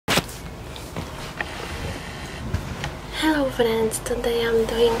Hello friends, today I'm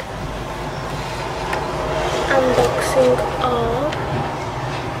doing unboxing of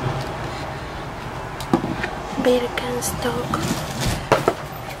Birkenstock.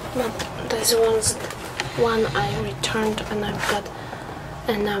 But this one's one I returned, and I've got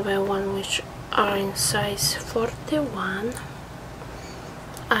another one which are in size 41.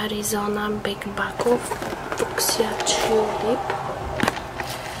 Arizona big buckle, Fuchsia Tulip.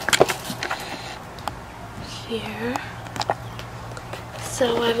 Here.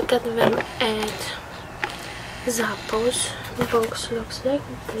 So I've got them at Zappos. The box looks like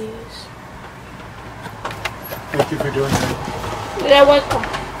this. Thank you for doing that. You're welcome.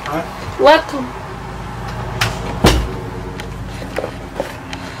 Huh? Welcome.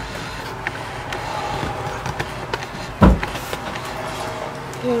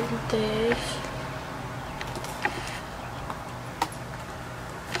 Here it is.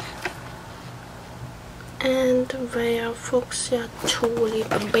 And they are Fuchsia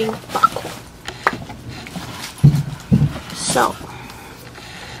Tulip big buckle. So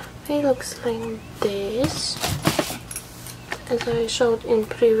it looks like this, as I showed in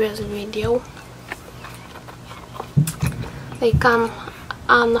previous video. They come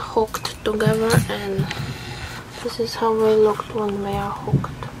unhooked together, and this is how they looked when they are hooked.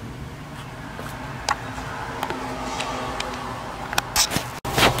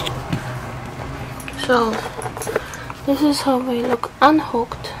 So this is how they look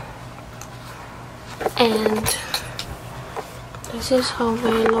unhooked, and this is how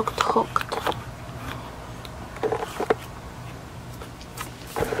they looked hooked.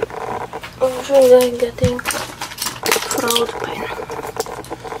 I'm really getting throat pain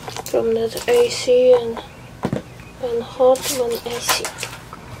from that AC, and when hot, when AC.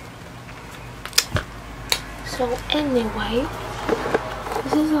 So anyway,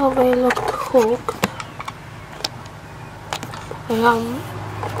 this is how they looked hooked. I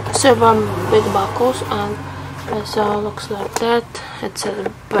have several big buckles, and this looks like that. It says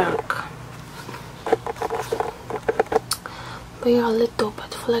Berk. They are a little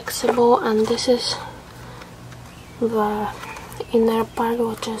bit flexible, and this is the inner part,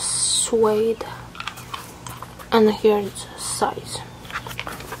 which is suede, and here is the size.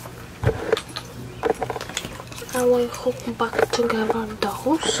 I will hook back together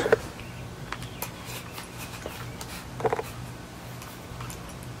those.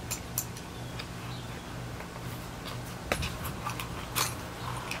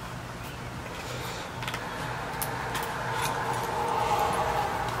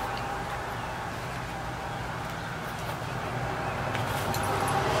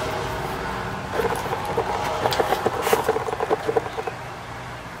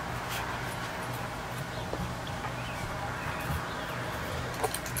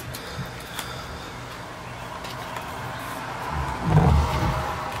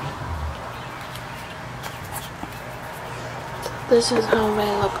 This is how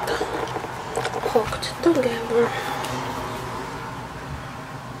they looked hooked together.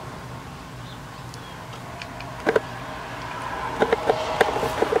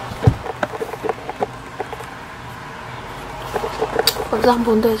 For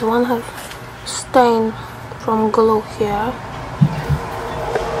example, this one has stain from glue here.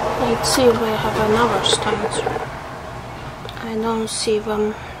 Let's see if they have another stains. I don't see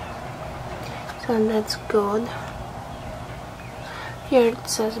them, so that's good. Here it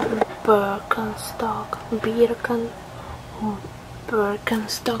says Birkenstock,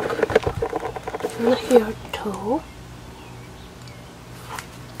 Birkenstock, and here too.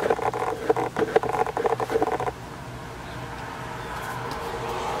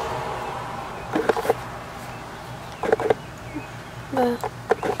 But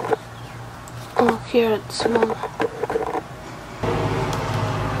oh, here it's small.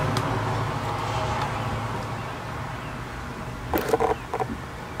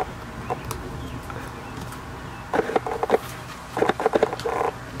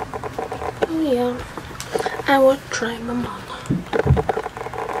 Yeah, I will try them on.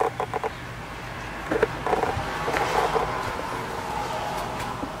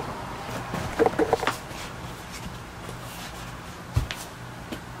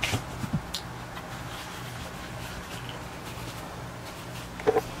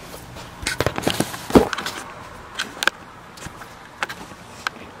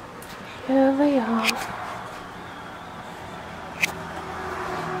 Here they are.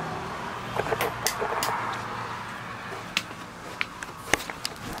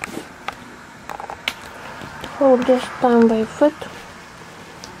 So this time they fit,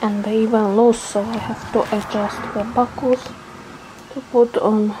 and they even loose, so I have to adjust the buckles to put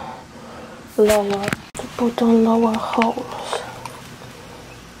on lower, to put on lower holes.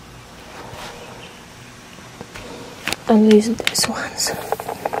 At least these ones.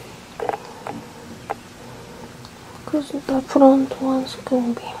 Because the front ones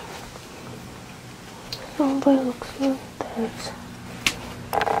can be. So they look like this.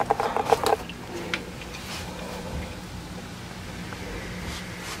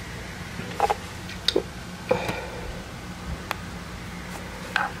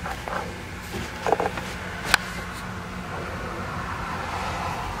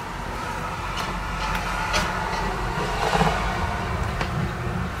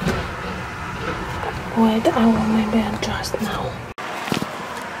 Wait, I will maybe adjust now.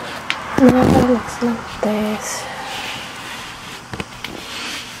 Now it looks like this.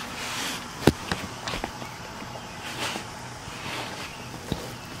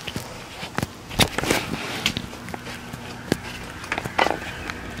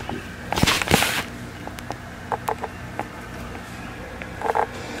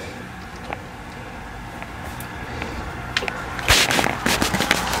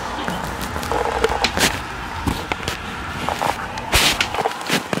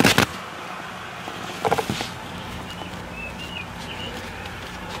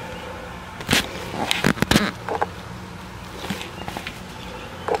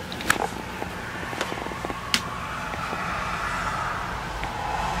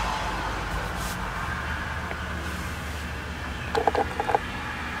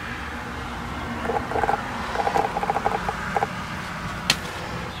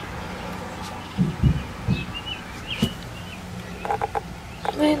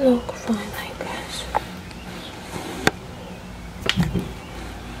 They look fine, I guess.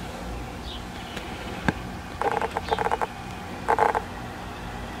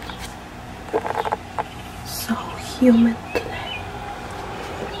 So humid today.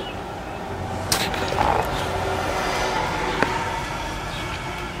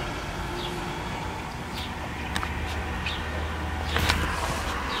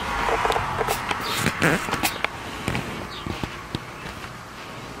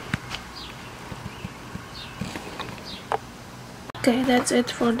 Okay, that's it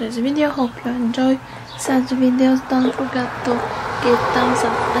for this video. Hope you enjoy such videos. Don't forget to give thumbs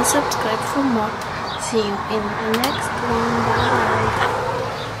up and subscribe for more. See you in the next one. Bye.